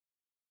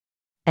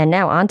And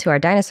now on to our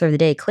dinosaur of the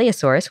day,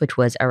 Claosaurus, which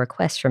was a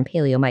request from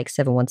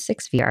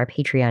PaleoMike716 via our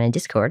Patreon and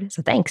Discord,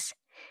 so thanks.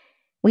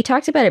 We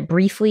talked about it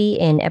briefly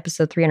in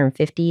episode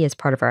 350 as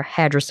part of our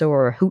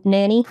Hadrosaur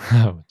hootenanny.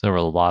 Oh, there were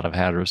a lot of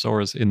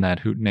Hadrosaurs in that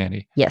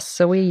hootenanny. Yes,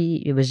 so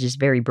it was just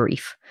very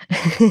brief.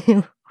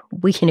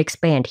 We can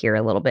expand here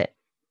a little bit.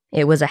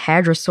 It was a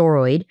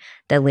Hadrosauroid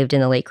that lived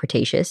in the Late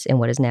Cretaceous in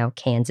what is now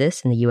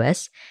Kansas in the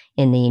US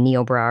in the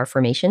Niobrara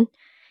Formation.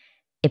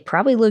 It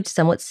probably looked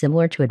somewhat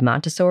similar to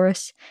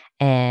Edmontosaurus,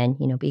 and,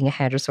 being a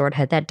hadrosaur, it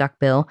had that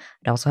duckbill.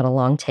 It also had a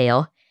long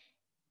tail.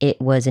 It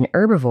was an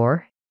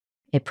herbivore.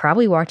 It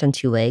probably walked on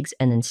two legs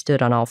and then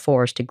stood on all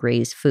fours to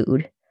graze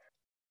food.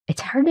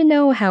 It's hard to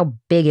know how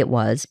big it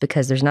was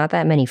because there's not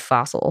that many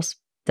fossils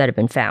that have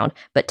been found,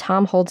 but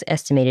Tom Holtz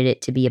estimated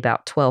it to be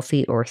about 12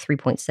 feet or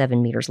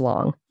 3.7 meters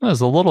long. That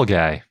was a little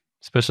guy,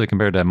 especially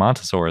compared to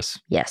Edmontosaurus.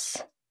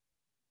 Yes.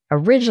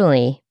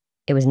 Originally,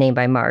 it was named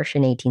by Marsh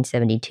in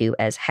 1872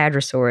 as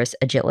Hadrosaurus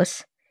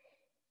agilis.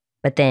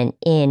 But then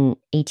in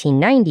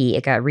 1890,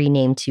 it got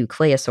renamed to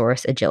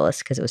Claosaurus agilis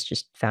because it was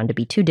just found to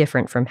be too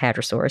different from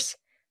Hadrosaurus.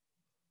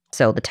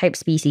 So the type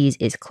species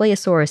is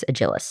Claosaurus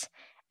agilis,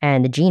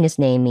 and the genus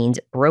name means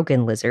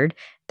broken lizard.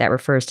 That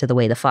refers to the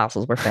way the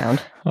fossils were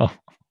found. Oh,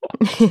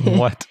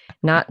 what?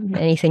 Not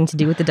anything to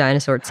do with the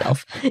dinosaur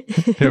itself.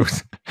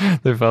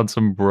 They found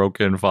some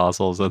broken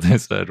fossils and they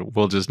said,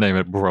 we'll just name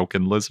it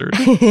broken lizard.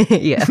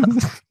 Yeah.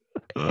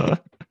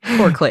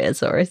 Poor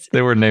Claosaurus.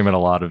 They were naming a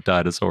lot of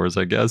dinosaurs,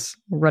 I guess.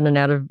 Running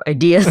out of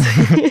ideas.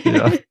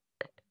 Yeah.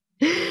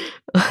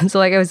 So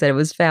like I said, it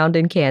was found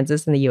in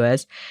Kansas in the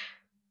US.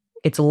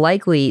 It's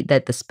likely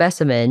that the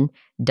specimen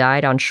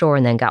died on shore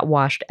and then got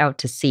washed out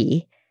to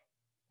sea.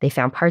 They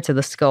found parts of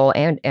the skull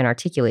and an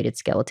articulated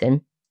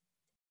skeleton.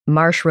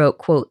 Marsh wrote,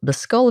 quote, "The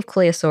skull of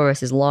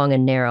Claosaurus is long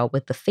and narrow,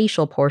 with the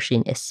facial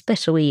portion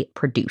especially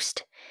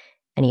produced."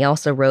 And he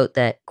also wrote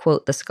that,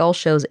 quote, "The skull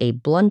shows a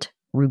blunt,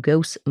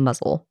 rugose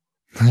muzzle."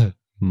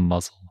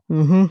 Muzzle.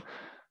 Mm-hmm.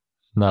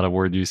 Not a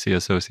word you see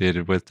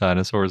associated with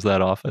dinosaurs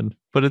that often,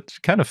 but it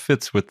kind of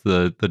fits with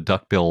the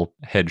duckbill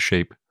head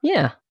shape.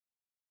 Yeah.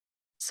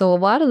 So a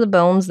lot of the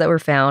bones that were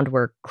found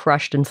were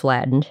crushed and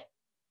flattened,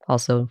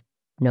 also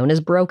known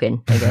as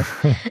broken, I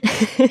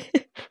guess.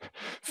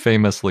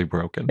 Famously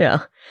broken. Yeah.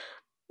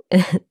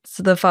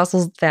 So the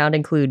fossils found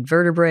include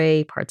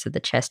vertebrae, parts of the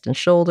chest and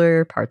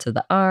shoulder, parts of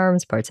the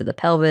arms, parts of the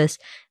pelvis,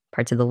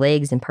 parts of the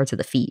legs, and parts of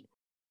the feet.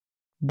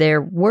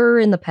 There were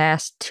in the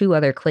past 2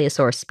 other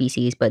Claosaurus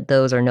species, but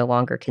those are no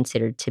longer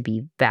considered to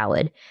be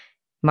valid.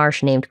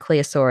 Marsh named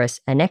Claosaurus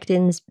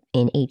annectens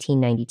in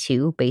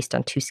 1892 based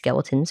on 2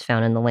 skeletons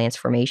found in the Lance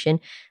Formation.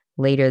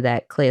 Later,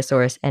 that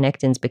Claosaurus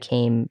annectens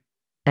became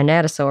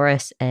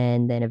Anatosaurus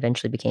and then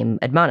eventually became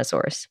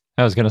Edmontosaurus.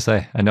 I was going to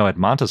say, I know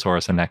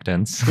Edmontosaurus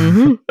annectens.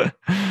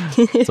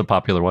 Mm-hmm. It's a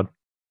popular one.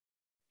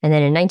 And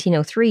then in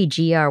 1903,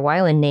 G.R.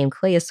 Weiland named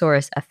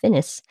Claosaurus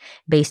affinis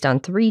based on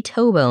 3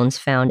 toe bones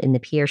found in the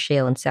Pierre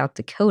Shale in South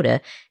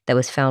Dakota that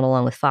was found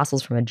along with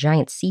fossils from a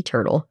giant sea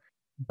turtle.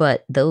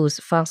 But those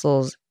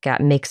fossils got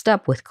mixed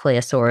up with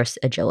Claosaurus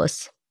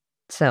agilis.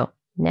 So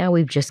now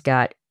we've just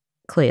got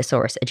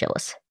Claosaurus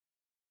agilis.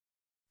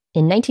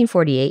 In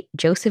 1948,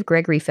 Joseph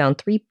Gregory found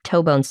 3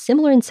 toe bones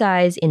similar in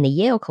size in the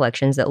Yale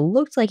collections that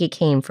looked like it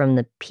came from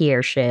the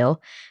Pierre Shale,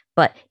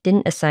 but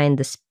didn't assign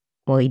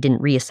he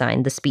didn't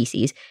reassign the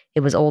species.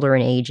 It was older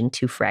in age and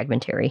too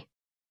fragmentary.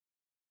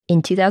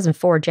 In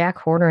 2004, Jack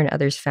Horner and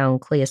others found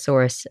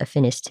Claosaurus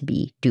affinis to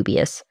be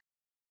dubious.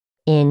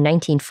 In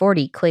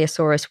 1940,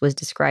 Claosaurus was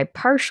described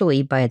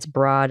partially by its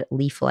broad,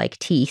 leaf-like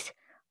teeth.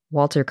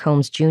 Walter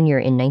Combs Jr.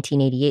 in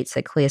 1988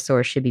 said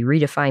Claosaurus should be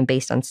redefined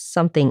based on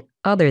something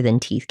other than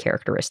teeth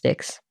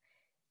characteristics.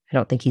 I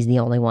don't think he's the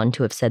only one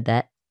to have said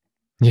that.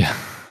 Yeah.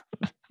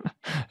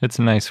 It's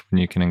nice when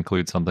you can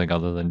include something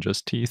other than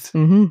just teeth.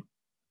 Mm-hmm.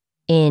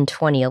 In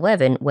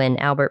 2011, when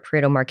Albert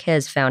Prieto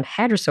Marquez found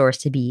Hadrosaurus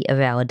to be a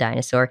valid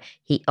dinosaur,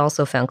 he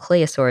also found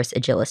Claosaurus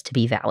agilis to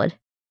be valid.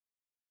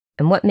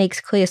 And what makes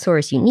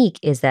Claosaurus unique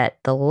is that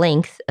the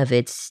length of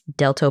its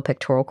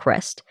deltopectoral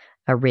crest,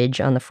 a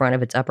ridge on the front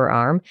of its upper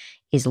arm,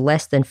 is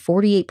less than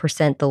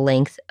 48% the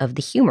length of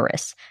the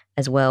humerus,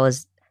 as well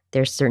as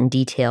there's certain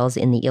details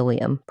in the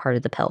ilium, part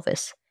of the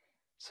pelvis.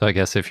 So I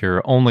guess if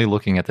you're only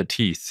looking at the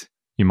teeth,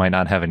 you might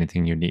not have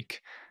anything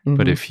unique. Mm-hmm.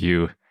 But if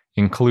you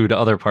include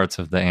other parts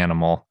of the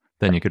animal,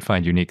 then you could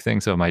find unique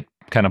things. So it might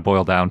kind of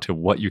boil down to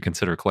what you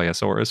consider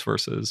Claosaurus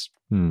versus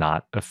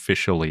not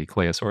officially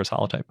Claosaurus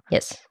holotype.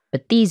 Yes,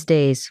 but these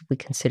days we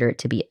consider it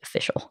to be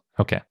official.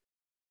 Okay.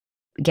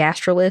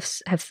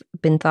 Gastroliths have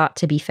been thought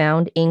to be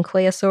found in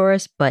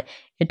Claosaurus, but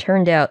it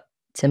turned out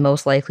to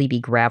most likely be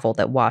gravel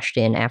that washed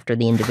in after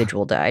the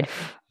individual died.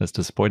 That's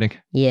disappointing.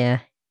 Yeah.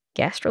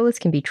 Gastroliths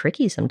can be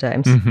tricky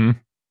sometimes. Mm-hmm.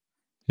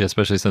 Yeah,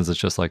 especially since it's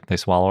just like they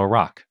swallow a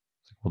rock.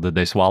 Well, did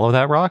they swallow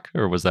that rock,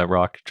 or was that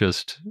rock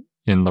just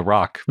in the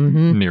rock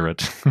near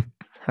it?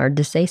 Hard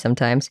to say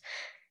sometimes.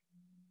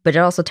 But it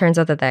also turns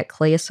out that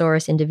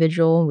Claosaurus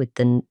individual with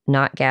the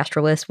not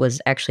gastroliths was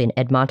actually an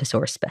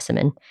Edmontosaurus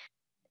specimen.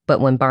 But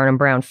when Barnum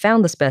Brown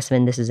found the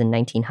specimen, this is in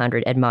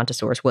 1900,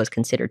 Edmontosaurus was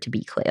considered to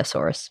be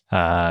Claosaurus.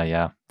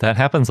 Yeah. That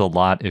happens a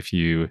lot if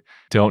you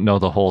don't know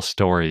the whole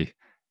story.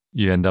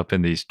 You end up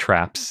in these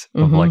traps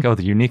of like, oh,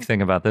 the unique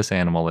thing about this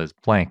animal is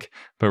blank,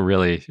 but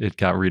really it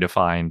got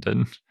redefined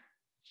and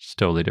it's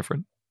totally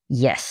different.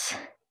 Yes.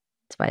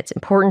 That's why it's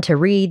important to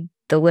read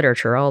the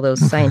literature, all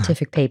those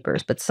scientific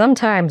papers, but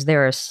sometimes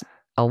there's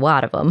a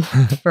lot of them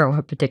for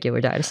a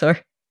particular dinosaur.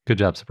 Good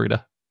job,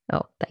 Sabrina.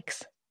 Oh,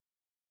 thanks.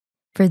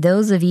 For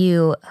those of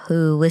you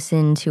who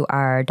listen to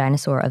our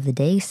Dinosaur of the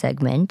Day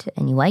segment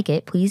and you like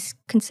it, please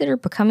consider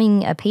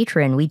becoming a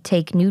patron. We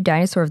take new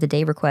Dinosaur of the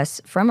Day requests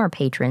from our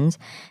patrons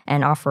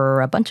and offer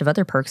a bunch of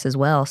other perks as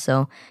well.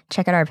 So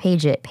check out our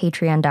page at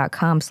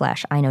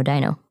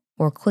patreon.com/iknowdino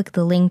or click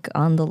the link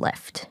on the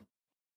left.